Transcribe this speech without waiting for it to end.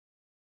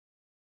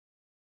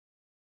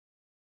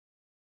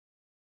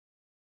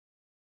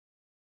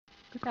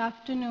Good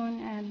afternoon,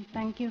 and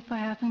thank you for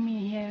having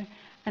me here.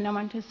 And I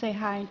want to say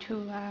hi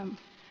to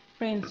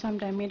friends from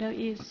the Middle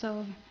East.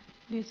 So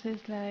this is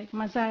like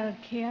Mazal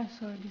Kia,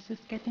 so this is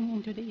getting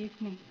into the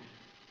evening.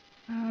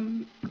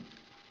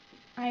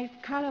 I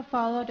kind of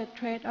follow the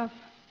trend of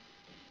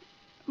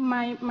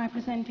my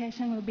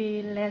presentation will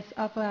be less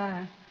of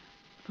a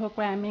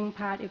programming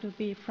part. It will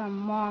be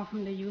more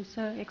from the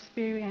user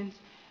experience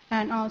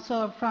and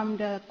also from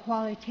the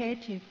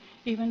qualitative.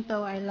 Even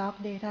though I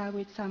log data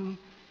with some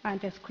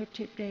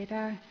descriptive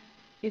data,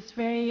 it's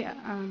very,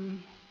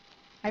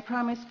 I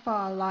promised for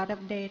a lot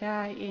of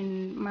data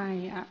in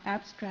my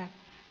abstract,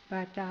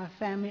 but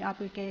family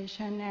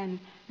obligation, and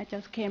I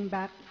just came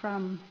back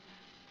from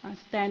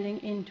standing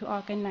in to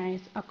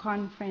organize a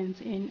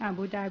conference in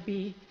Abu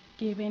Dhabi,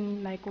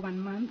 given like 1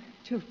 month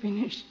to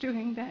finish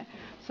doing that.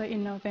 So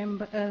in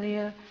November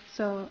earlier,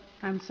 so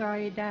I'm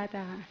sorry that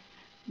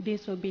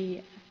this will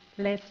be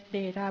less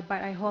data,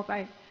 but I hope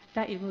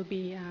that it will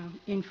be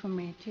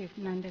informative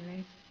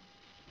nonetheless.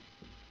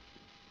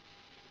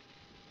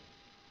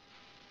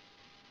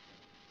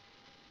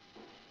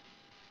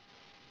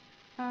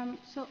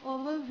 So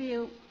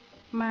overview,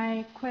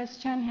 my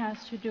question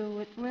has to do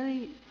with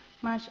really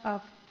much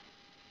of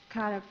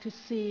kind of to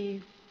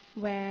see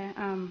where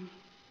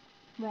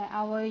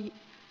our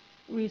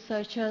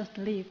researchers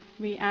live.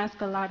 We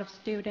ask a lot of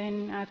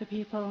students, other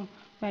people,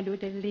 where do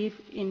they live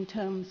in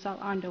terms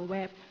of on the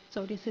web.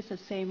 So this is the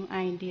same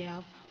idea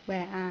of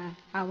where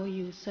our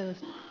users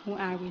who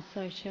are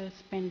researchers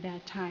spend their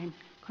time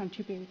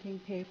contributing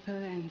paper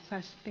and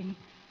such things.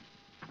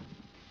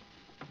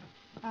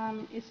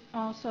 It's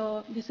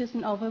also, this is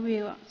an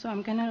overview, so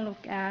I'm going to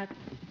look at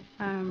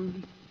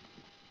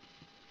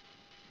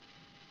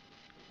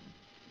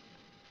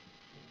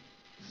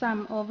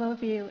some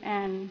overview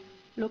and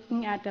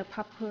looking at the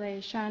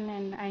population,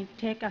 and I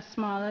take a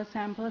smaller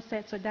sample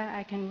set so that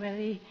I can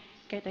really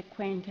get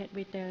acquainted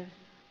with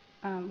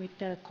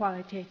the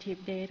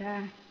qualitative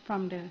data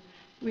from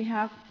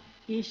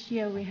each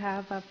year we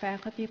have a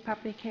faculty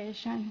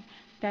publication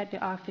that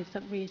the Office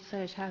of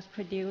Research has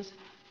produced.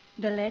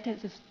 The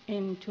latest is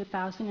in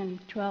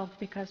 2012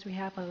 because we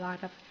have a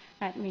lot of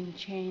admin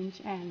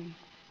change, and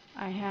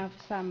I have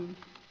some,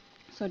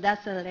 so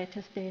that's the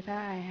latest data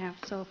I have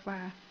so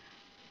far.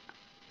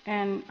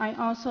 And I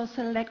also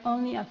select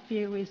only a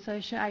few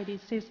researcher ID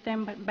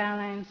systems, but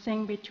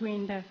balancing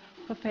between the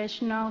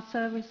professional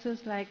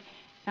services like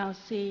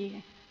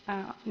AUC,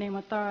 Name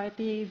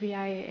Authority,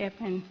 VIAF,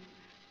 and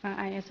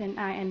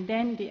ISNI. And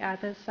then the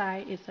other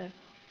side is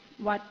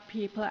what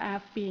people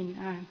have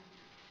been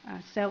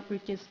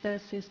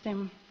self-registered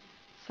system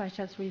such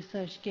as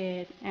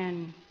ResearchGate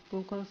and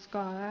Google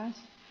Scholars.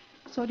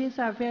 So these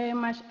are very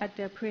much at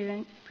the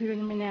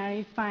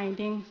preliminary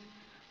findings,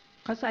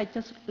 because I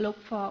just look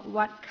for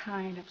what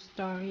kind of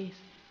stories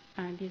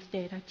this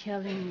data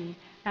telling me.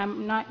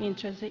 I'm not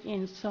interested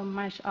in so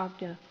much of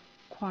the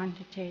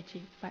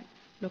quantitative, but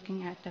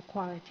looking at the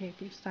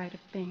qualitative side of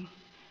things.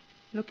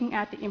 Looking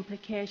at the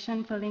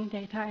implication for linked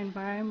data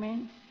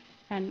environment,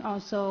 and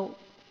also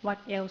what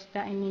else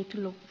that I need to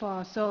look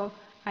for. So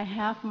I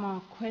have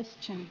more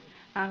questions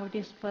out of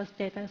this first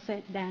data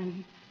set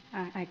than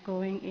I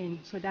going in.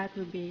 So that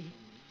will be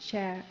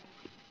shared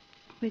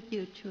with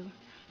you too.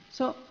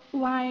 So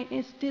why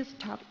is this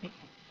topic?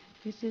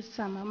 This is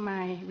some of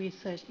my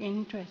research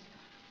interests.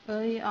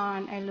 Early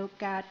on, I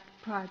look at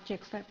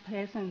projects like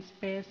place and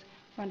space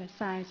for the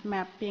science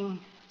mapping,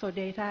 so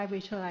data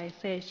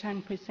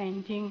visualization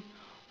presenting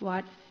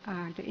what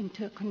are the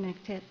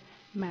interconnected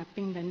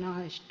mapping the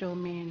knowledge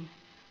domain.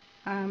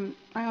 I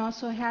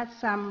also had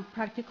some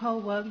practical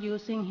work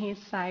using his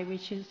site,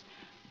 which is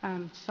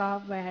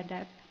software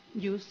that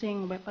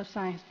using Web of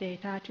Science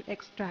data to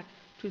extract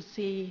to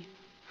see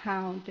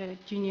how the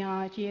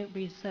genealogy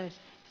research,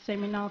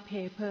 seminal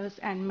papers,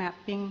 and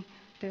mapping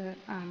the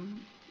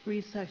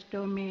research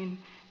domain.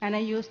 And I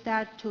used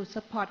that to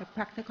support a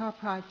practical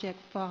project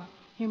for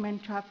human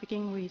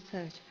trafficking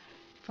research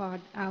for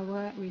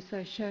our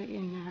researcher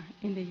in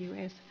the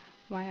US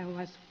while I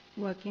was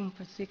working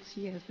for 6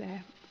 years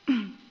there.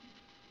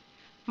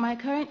 My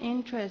current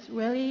interest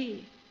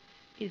really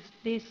is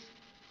this.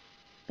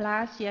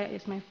 Last year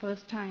is my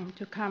first time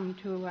to come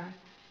to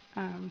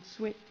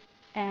SWIB,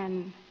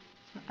 and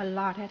a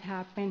lot had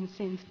happened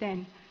since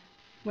then.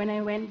 When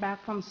I went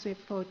back from SWIB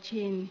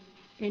 14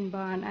 in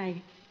Bonn,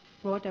 I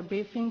wrote a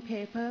briefing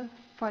paper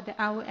for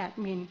our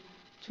admin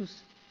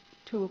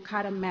to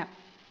kind of map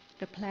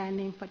the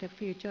planning for the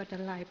future of the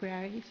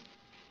libraries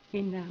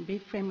in a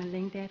big frame and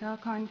linked data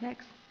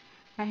context.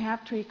 I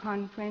have 3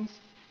 conference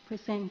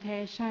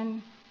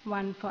presentations,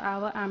 one for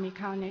our Army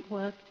Cow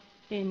network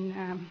in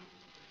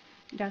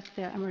that's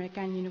the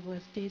American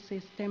University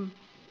system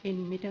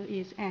in Middle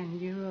East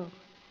and Europe.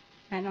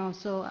 And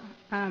also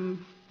I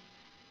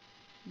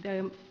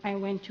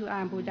went to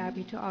Abu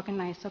Dhabi to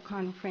organize a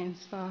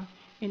conference for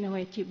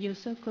Innovative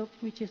User Group,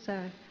 which is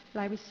a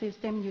library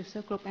system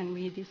user group, and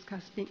we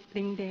discussed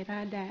linked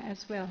data there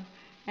as well.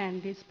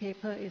 And this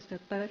paper is the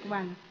 3rd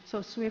one. So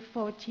SWIB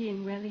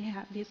 14 really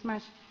had this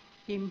much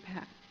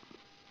impact.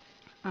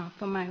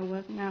 for my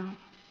work now.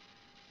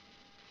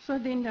 So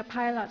in the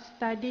pilot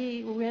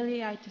study,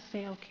 really I just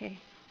say, okay,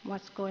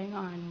 what's going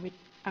on with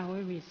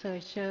our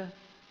researcher?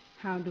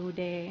 How do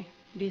they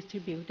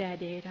distribute their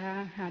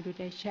data? How do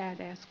they share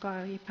their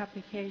scholarly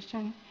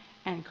publication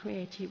and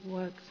creative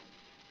works?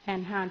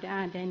 And how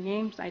are their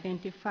names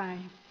identified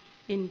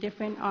in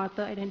different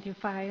author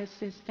identifier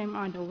system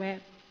on the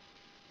web?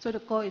 So the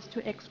goal is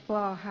to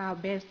explore how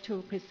best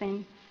to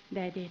present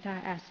their data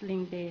as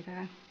linked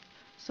data.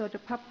 So the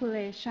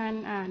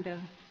population and the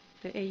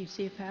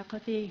AUC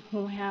faculty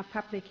who have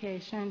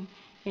publication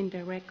in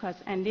the records,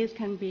 and this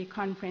can be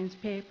conference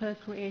paper,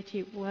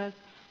 creative work,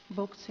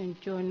 books and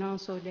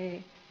journals, so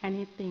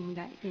anything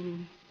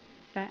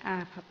that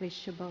are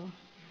publishable.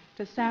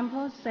 The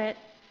sample set,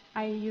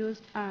 I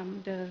used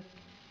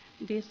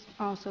this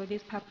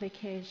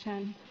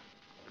publication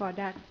for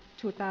that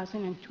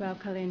 2012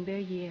 calendar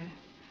year.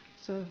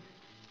 So,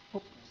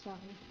 sorry.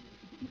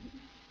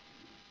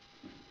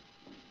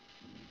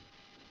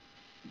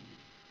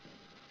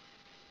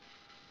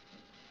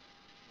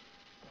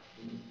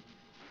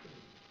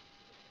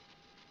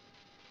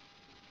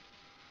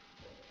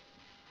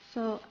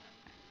 So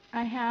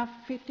I have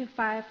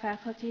 55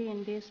 faculty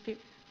in this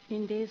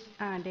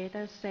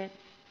data set,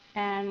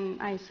 and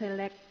I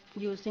select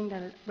using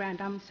the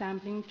random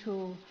sampling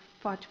tool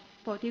for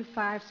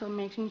 45, so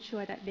making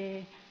sure that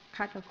they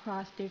cut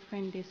across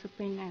different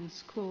discipline and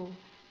school.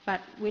 But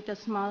with a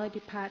smaller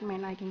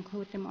department, I can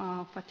include them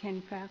all for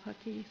 10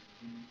 faculties.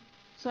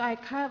 So I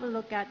kind of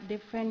look at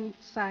different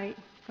sites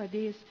for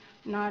this,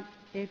 not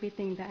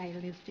everything that I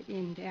listed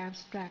in the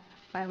abstract,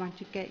 but I want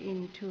to get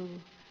into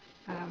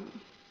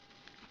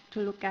to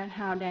look at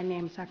how their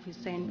names are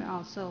presented, but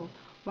also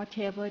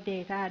whatever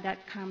data that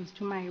comes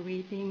to my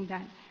reading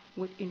that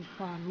would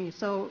inform me.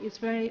 So it's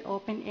very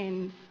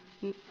open-end,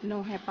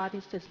 no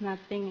hypothesis,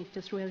 nothing. It's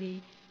just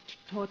really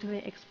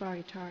totally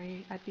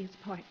exploratory at this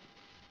point.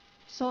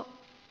 So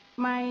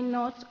my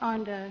notes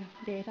on the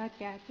data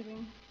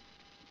gathering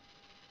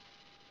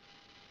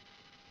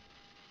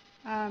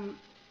and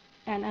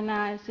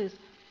analysis.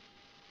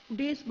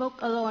 This book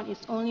alone is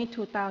only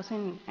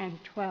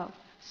 2012,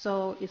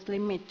 so it's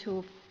limited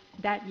to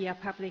that year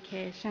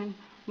publication.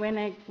 When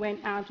I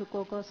went out to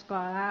Google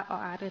Scholar or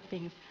other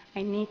things,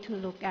 I need to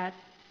look at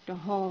the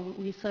whole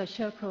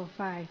researcher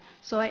profile.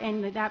 So I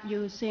ended up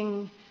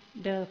using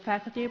the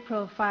faculty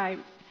profile.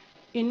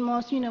 In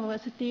most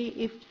universities,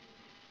 if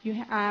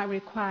you are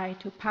required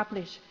to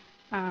publish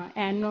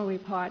annual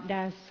report,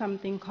 there's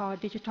something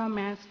called Digital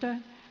Master,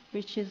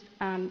 which is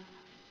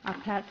a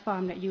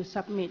platform that you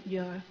submit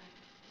your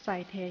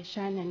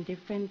citation and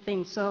different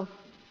things. So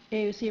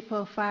AUC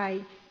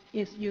profile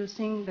is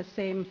using the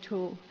same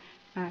tool.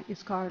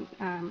 It's called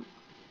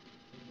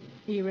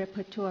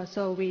e-repertoire.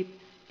 So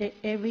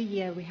every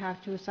year we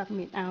have to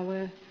submit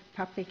our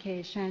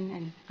publication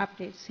and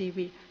update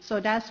CV. So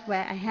that's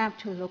where I have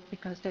to look,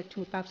 because the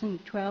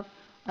 2012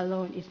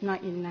 alone is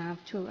not enough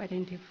to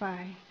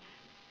identify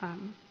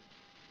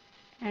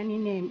any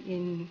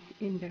name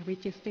in the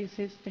registry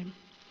system.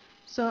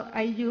 So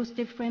I use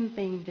different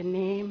things, the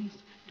names,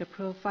 the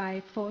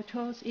profile,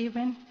 photos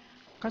even,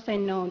 because I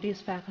know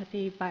this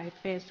faculty by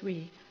face,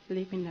 we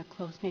live in a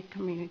close-knit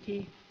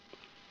community.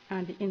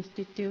 And the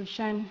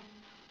institution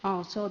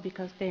also,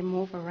 because they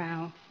move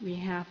around, we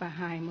have a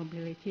high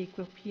mobility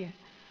group here.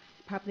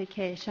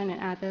 Publication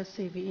and other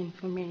CV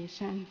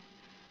information.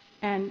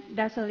 And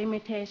that's a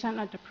limitation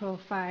of the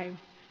profile.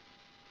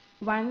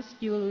 Once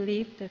you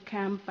leave the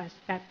campus,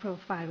 that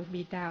profile will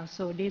be down.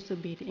 So this will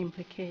be the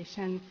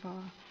implication for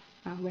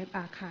web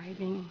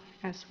archiving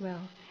as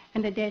well.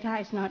 And the data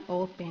is not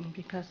open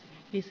because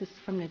this is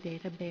from the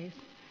database.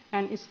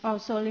 And it's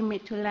also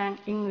limited to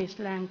English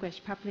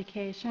language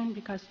publication,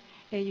 because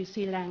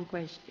AUC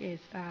language is,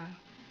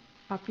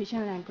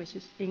 official language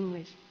is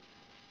English.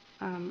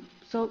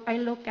 So I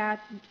look at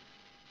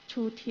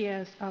 2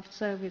 tiers of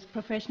service,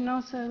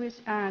 professional service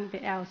and the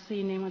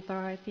LC name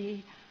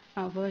authority,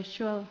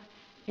 virtual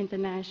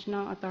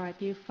international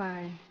authority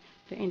file,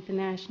 the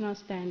international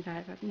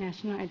standard of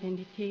national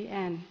identity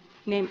and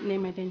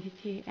name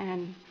identity,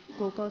 and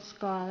Google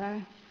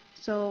Scholar.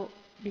 So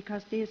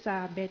because these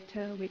are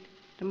better with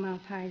the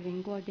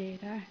multilingual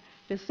data.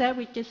 The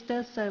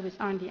self-register service,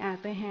 on the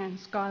other hand,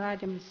 Scholar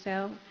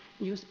themselves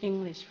use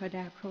English for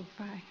their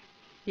profile,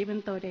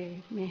 even though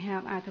they may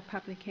have other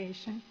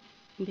publications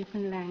in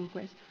different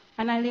language.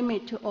 And I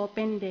limit to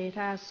open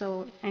data,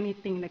 so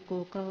anything that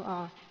Google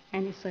or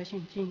any search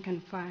engine can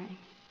find.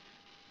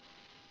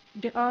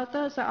 The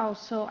authors are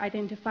also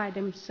identify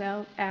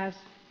themselves as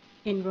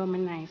in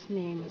Romanized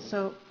names.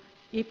 So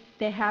if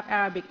they have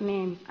Arabic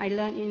names, I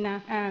learned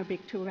enough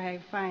Arabic to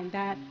verify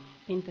that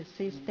in the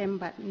system,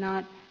 but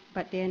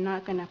they're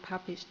not going to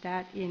publish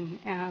that in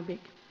Arabic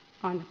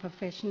on the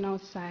professional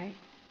side.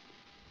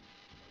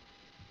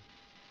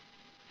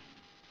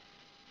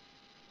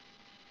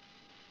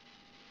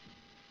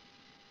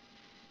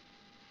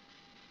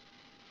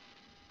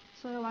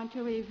 So I want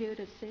to review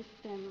the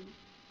system.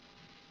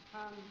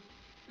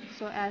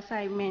 So as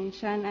I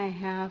mentioned, I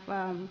have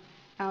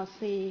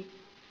LC,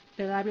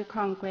 the Library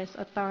Congress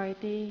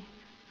Authority,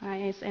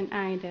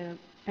 ISNI, the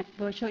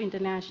Virtual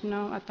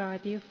International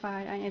Authority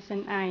File,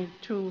 ISNI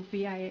through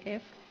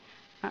VIF,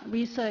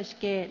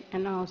 ResearchGate,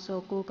 and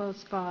also Google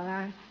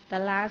Scholar. The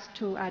last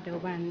two are the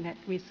ones that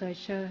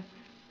researchers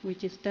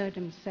register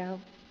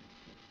themselves.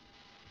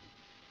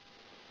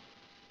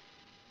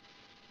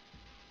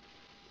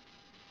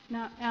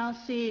 Now,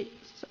 LC,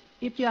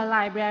 if you're a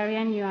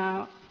librarian, you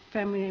are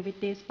familiar with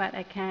this, but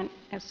I can't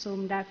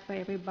assume that for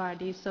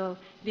everybody. So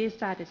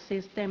these are the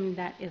systems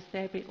that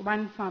establish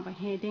one form of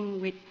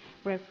heading with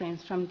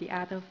reference from the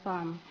other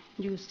form,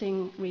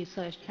 using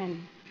research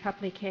and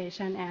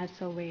publication as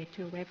a way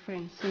to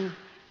referencing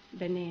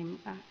the name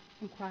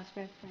and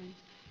cross-reference.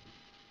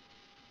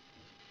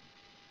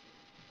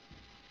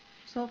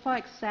 So for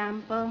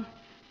example,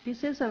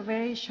 this is a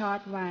very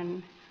short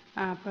one.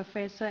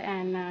 Professor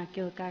Anna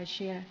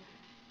Gilgashia,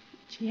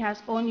 she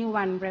has only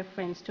one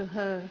reference to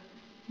her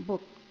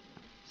book.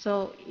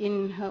 So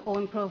in her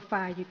own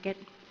profile, you get,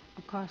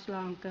 of course,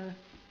 longer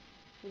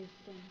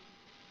listing.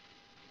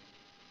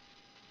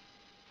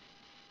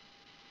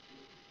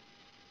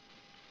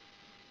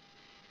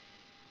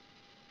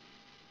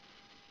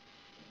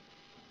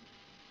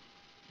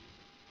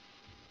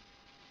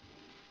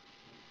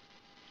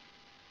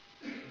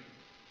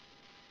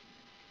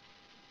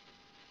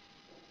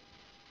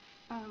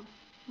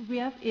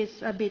 WIF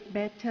is a bit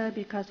better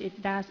because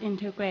it does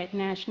integrate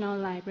national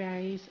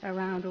libraries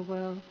around the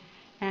world,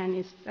 and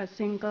it's a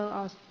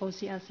single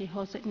OCLC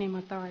hosted name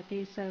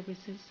authority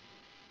services.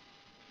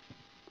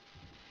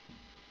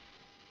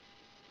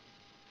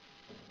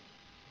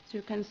 So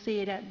you can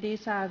see that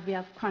these are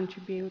WIF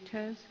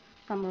contributors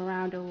from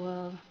around the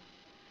world.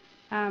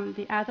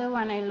 The other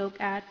one I look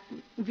at,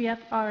 WIF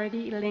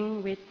already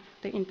linked with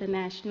the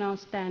international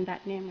standard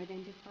name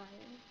identifier.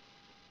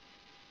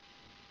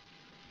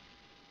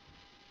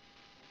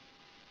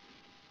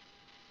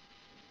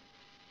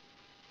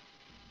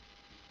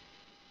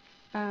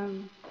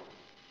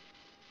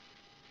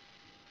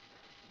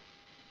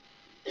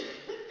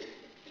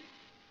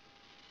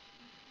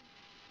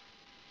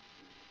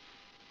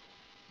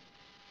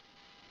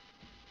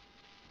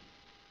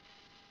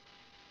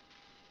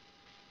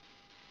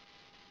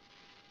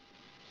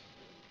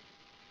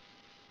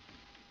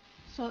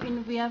 So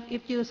in WIF,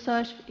 if you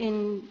search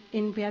in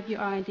WIF, you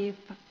already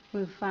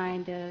will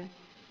find the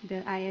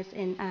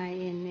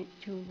ISNI in it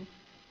too.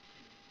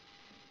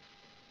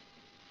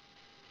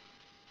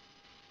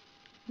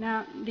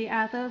 Now, the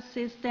other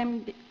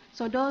system,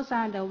 so those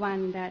are the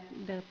ones that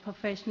the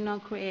professional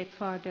create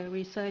for the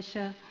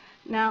researcher.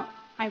 Now,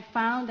 I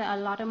found that a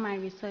lot of my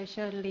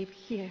researchers live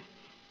here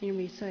in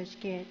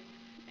ResearchGate.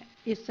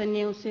 It's a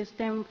new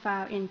system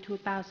filed in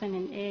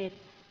 2008.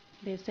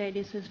 They say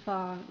this is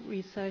for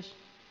research,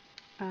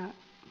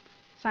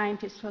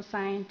 scientists for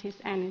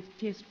scientists, and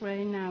it is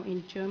right now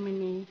in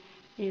Germany.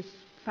 It's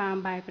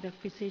found by the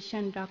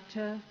physician,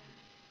 Dr.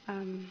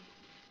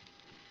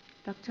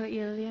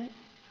 Ilya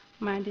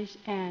Madish,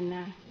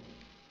 and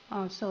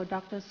also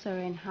Dr.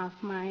 Søren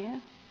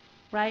Hofmeier.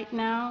 Right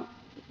now,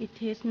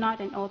 it is not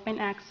an open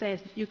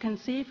access. You can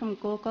see from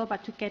Google,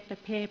 but to get the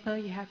paper,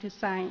 you have to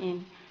sign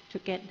in to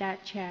get that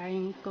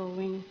sharing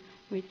going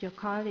with your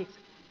colleagues.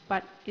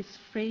 But it's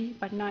free,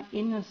 but not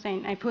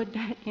innocent. I put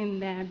that in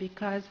there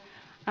because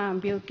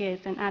Bill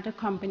Gates and other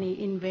companies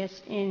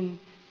invest in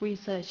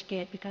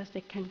ResearchGate because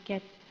they can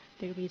get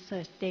the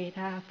research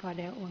data for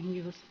their own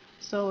use.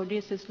 So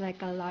this is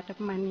like a lot of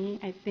money,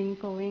 I think,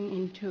 going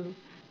into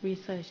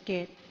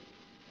ResearchGate.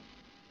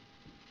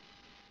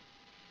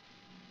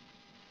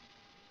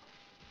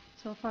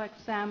 So for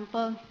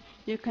example,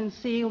 you can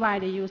see why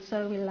the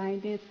user will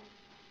like this.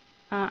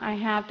 I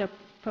have the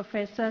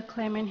Professor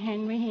Clement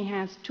Henry. He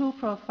has two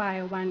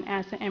profiles, one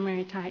as an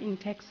emeriti in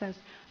Texas,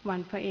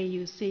 one for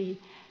AUC.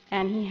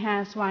 And he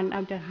has one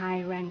of the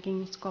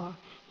high-ranking score.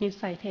 His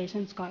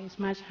citation score is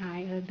much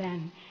higher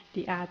than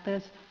the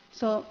others.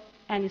 So,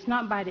 and it's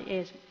not by the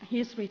age.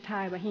 He's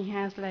retired, but he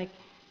has like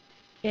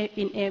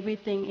in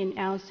everything, in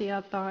LC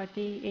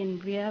Authority, in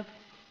WIF,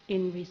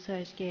 in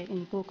ResearchGate,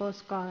 in Google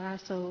Scholar.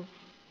 So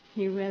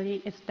he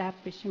really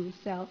established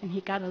himself, and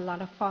he got a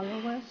lot of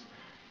followers.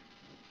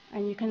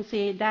 And you can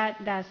see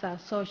that there's a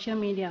social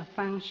media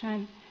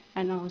function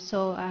and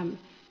also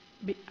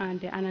the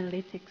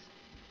analytics.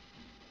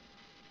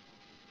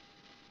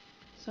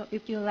 So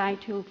if you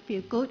like to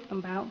feel good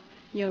about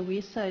your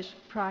research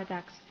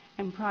products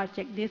and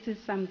project, this is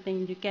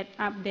something you get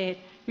update.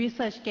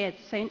 ResearchGate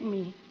sent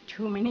me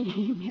too many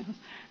emails.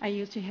 I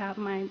used to have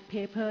my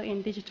paper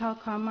in Digital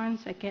Commons.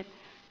 I get,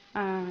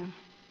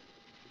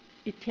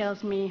 it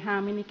tells me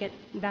how many get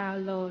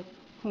download,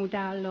 who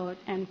download,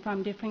 and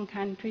from different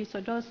countries.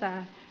 So those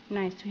are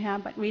nice to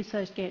have, but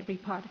ResearchGate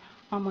report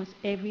almost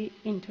every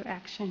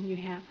interaction you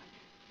have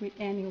with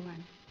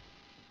anyone.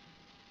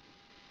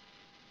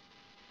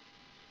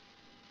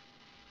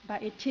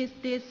 But it is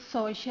this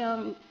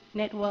social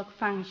network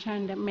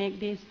function that make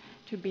this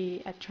to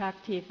be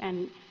attractive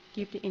and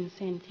give the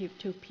incentive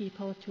to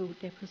people to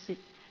deposit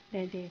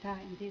their data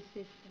in this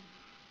system.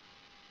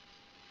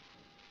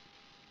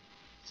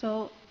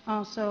 So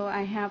also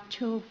I have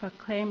two for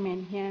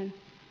claimant here.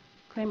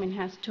 Claimant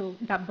has two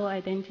double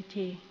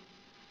identity.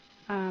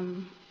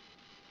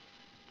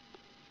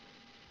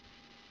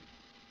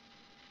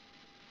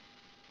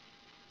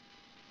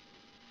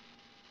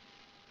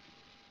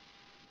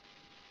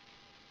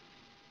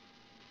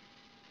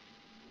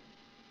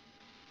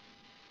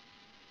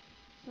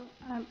 So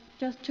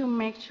just to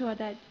make sure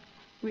that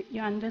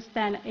you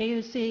understand,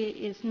 AUC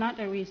is not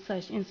a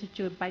research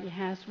institute, but it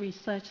has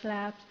research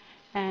labs,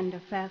 and the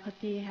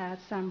faculty has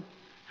some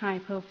high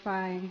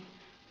profile.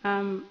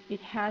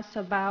 It has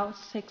about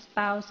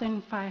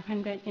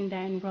 6,500 in the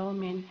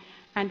enrollment,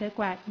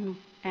 undergrad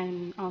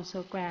and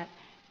also grad,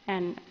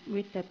 and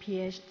with the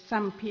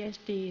some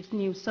PhD is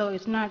new, so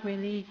it's not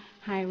really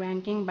high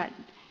ranking, but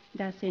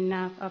that's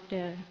enough of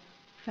the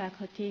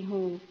faculty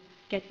who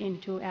get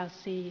into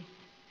LC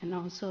and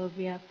also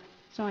SWIB.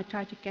 So I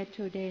try to get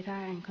to data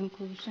and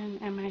conclusion.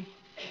 Am I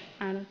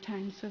out of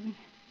time soon?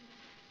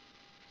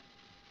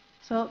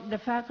 So the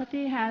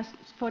faculty has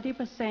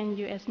 40%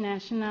 U.S.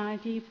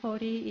 nationality,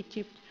 40%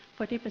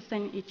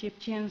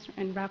 Egyptians,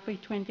 and roughly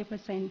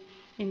 20%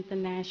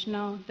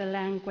 international. The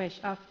language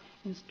of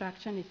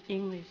instruction is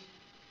English.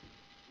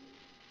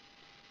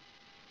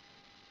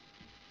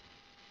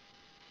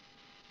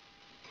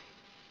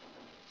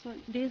 So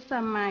these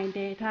are my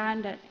data.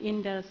 That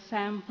in the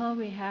sample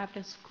we have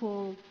the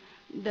school.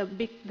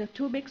 The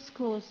two big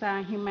schools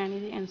are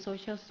Humanities and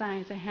Social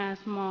Science. It has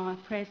more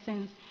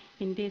presence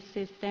in this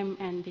system,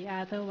 and the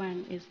other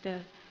one is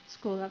the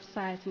School of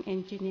Science and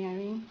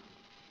Engineering.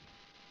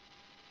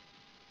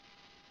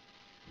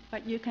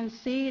 But you can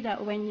see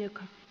that when you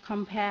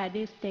compare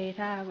this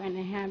data, when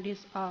I have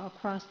this all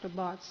across the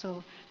board,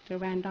 so the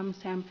random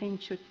sampling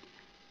should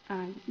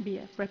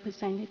be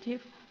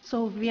representative.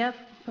 So we have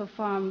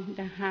performed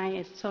the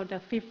highest. So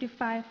the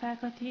 55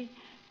 faculty,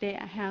 they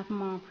have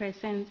more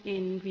presence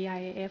in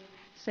VIAF,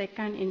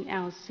 second in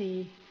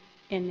LC,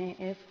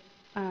 NAF,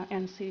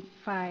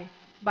 NC5.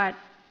 But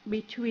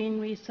between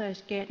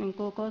ResearchGate and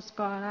Google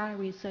Scholar,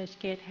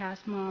 ResearchGate has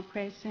more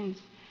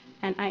presence,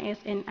 and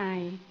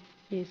ISNI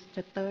is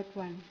the third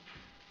one.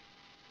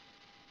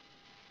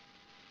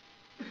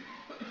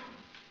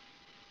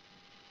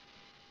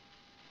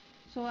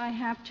 So I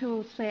have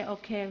to say,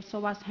 okay, so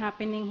what's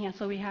happening here?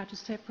 So we have to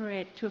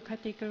separate two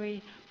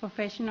categories,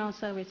 professional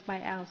service by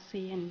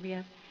LC and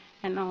VIAF,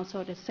 and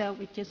also the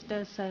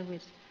self-registered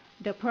service.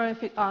 The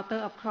prolific author,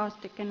 of course,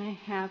 they're going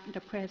to have the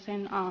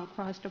presence all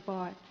across the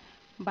board,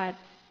 but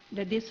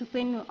the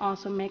discipline will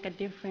also make a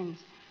difference.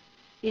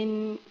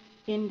 In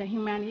the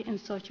humanities and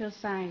social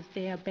science,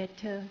 they are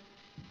better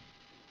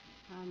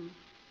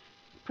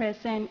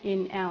present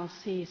in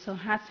LC. So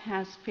HATS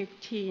has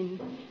 15,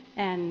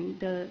 and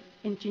the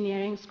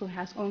engineering school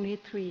has only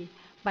 3,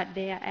 but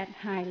they are at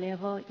high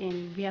level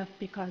in VIAF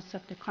because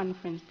of the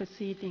conference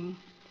proceeding.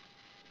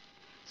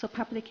 So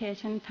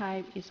publication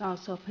type is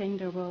also playing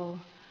the role.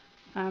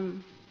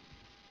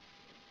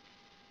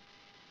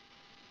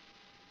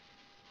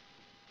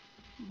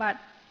 But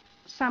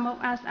some of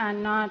us are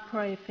not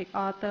prolific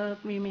authors.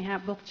 We may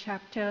have book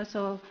chapters,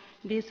 so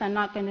these are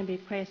not going to be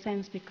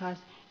present because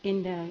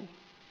in the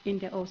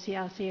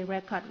OCLC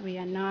record, we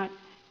are not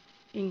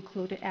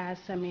included as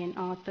a main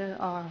author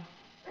or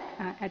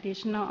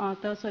additional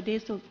author. So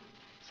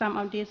some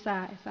of these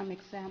are some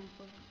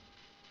examples.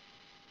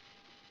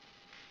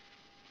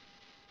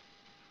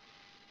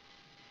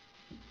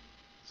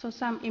 So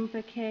some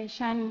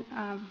implication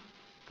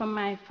from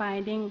my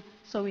finding,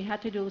 so we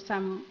had to do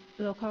some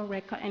local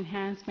record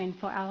enhancement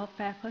for our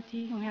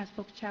faculty who has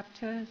book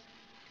chapters,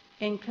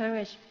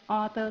 encourage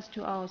authors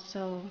to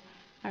also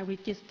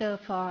register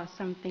for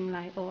something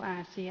like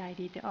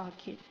ORCID, the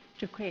ORCID,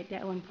 to create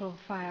their own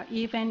profile,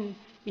 even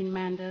in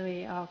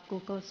Mandalay or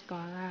Google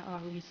Scholar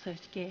or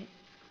ResearchGate.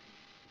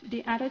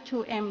 The other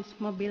two M's,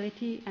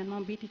 mobility and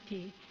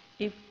morbidity.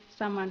 If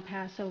someone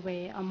passes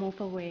away or move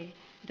away,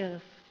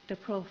 the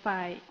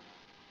profile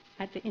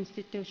at the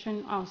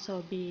institution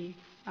also be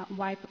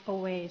wiped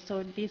away.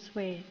 So this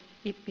way,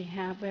 if we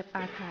have web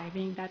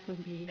archiving, that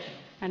would be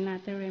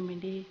another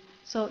remedy.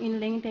 So in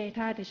linked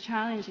data, the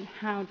challenge is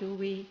how do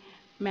we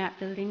map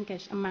the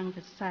linkage among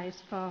the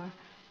sites for,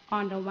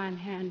 on the one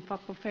hand, for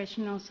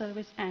professional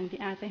service, and the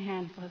other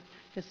hand for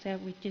the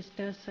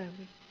self-registered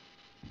service.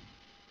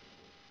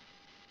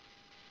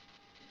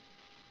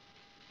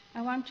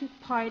 I want to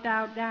point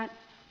out that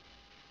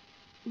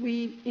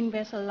we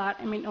invest a lot.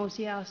 I mean,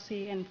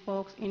 OCLC and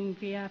folks in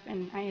VIAF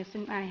and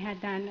ISNI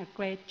had done a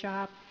great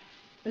job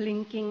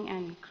linking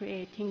and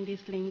creating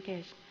this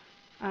linkage.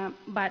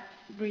 But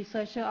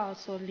researcher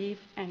also live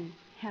and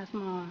has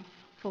more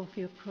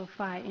fulfilled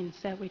profile in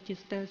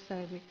self-registered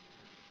service.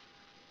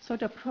 So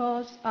the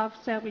pros of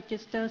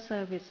self-registered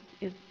service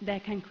is they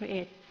can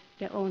create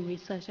their own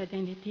research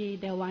identity.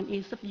 They want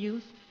ease of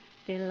use.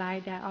 They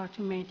like their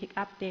automatic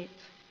updates.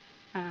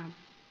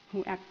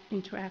 Who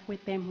interact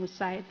with them, who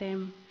cite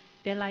them.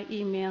 They like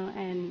email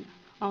and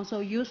also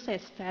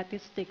usage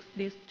statistics,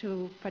 these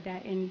two for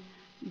their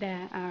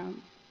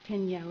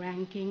tenure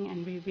ranking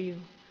and review.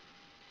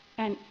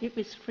 And if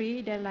it's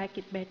free, they like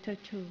it better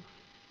too.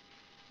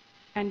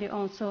 And they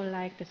also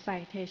like the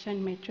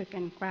citation, metric,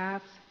 and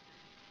graphs.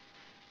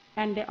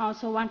 And they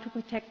also want to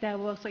protect their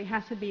work, so it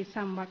has to be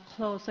somewhat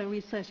close. So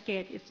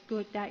ResearchGate, it's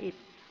good that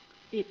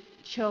it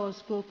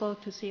shows Google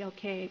to see,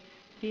 okay,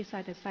 these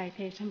are the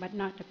citations, but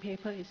not the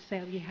paper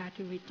itself. You have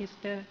to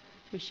register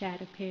to share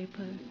the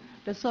paper.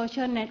 The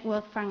social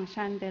network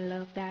function, they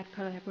love that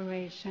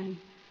collaboration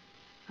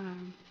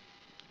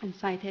and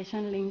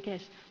citation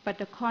linkage. But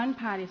the con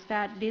part is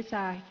that these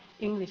are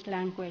English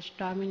language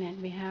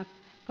dominant. We have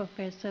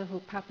professors who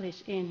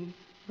publish in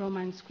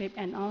Roman script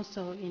and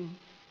also in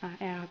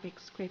Arabic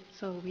script,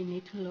 so we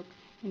need to look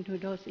into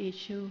those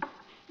issues.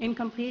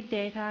 Incomplete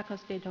data,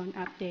 because they don't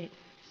update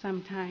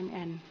sometime,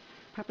 and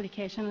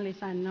publication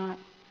lists are not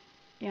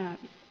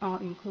all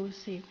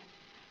inclusive.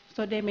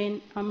 So they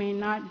may or may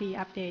not be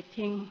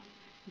updating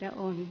their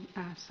own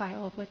site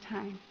over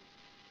time.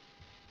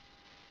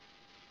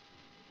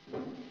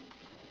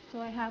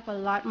 So I have a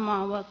lot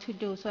more work to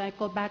do, so I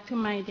go back to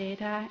my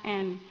data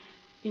and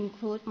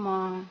include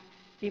more.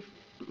 If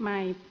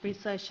my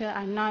researchers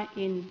are not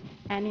in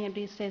any of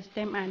these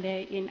systems, and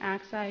they're in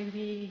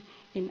ArcSWIB,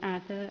 in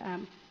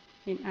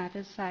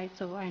other sites,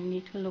 so I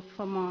need to look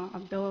for more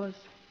of those.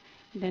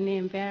 The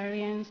name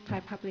variance,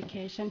 type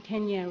publication,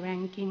 10-year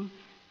ranking,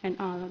 and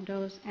all of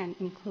those, and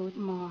include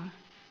more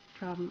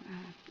from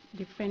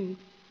different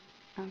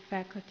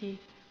faculty.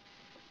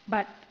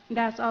 But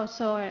that's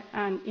also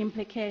an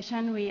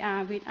implication. We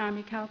are with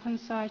Amical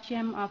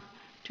Consortium of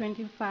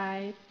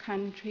 25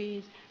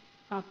 countries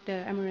of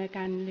the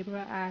American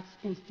Liberal Arts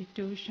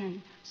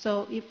Institution.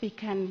 So if we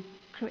can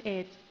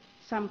create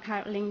some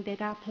kind of linked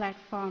data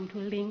platform to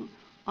link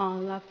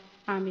all of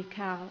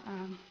Amical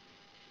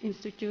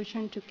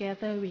institutions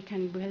together, we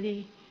can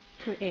really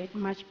create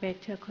much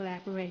better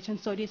collaboration.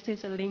 So this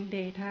is a linked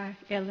data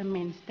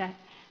elements that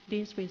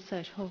this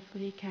research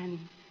hopefully can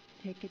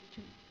take it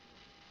to.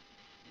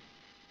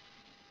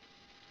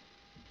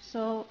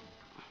 So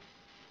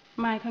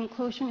my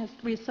conclusion is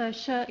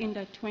researchers in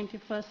the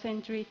 21st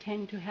century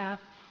tend to have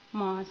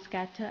more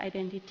scattered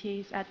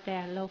identities at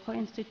their local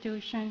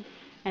institution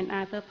and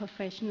other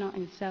professional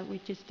and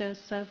self-registered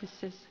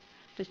services.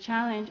 The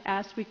challenge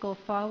as we go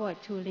forward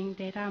to linked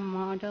data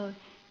model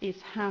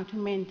is how to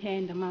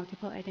maintain the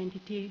multiple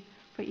identity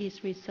for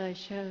each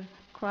researcher,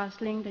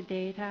 cross-link the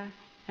data,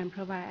 and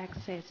provide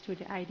access to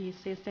the ID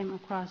system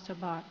across the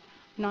board,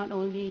 not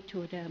only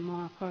to the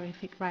more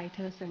prolific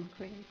writers and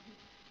creators.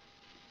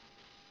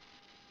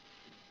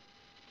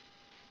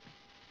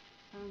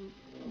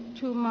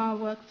 Two more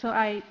work. So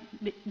I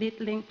did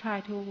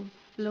try to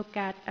look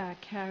at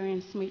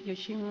Karen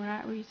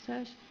Smith-Yoshimura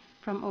research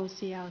from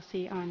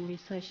OCLC on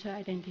researcher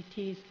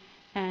identities.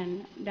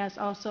 And there's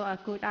also a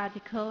good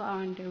article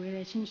on the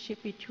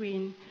relationship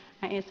between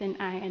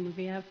SNI and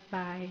SWIB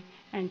by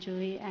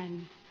Anchalee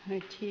and her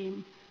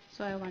team.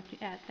 So I want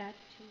to add that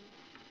too.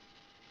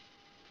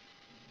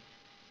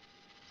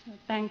 So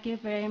thank you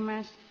very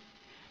much.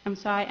 I'm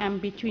sorry I'm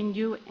between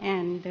you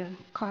and the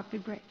coffee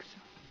break.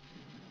 So.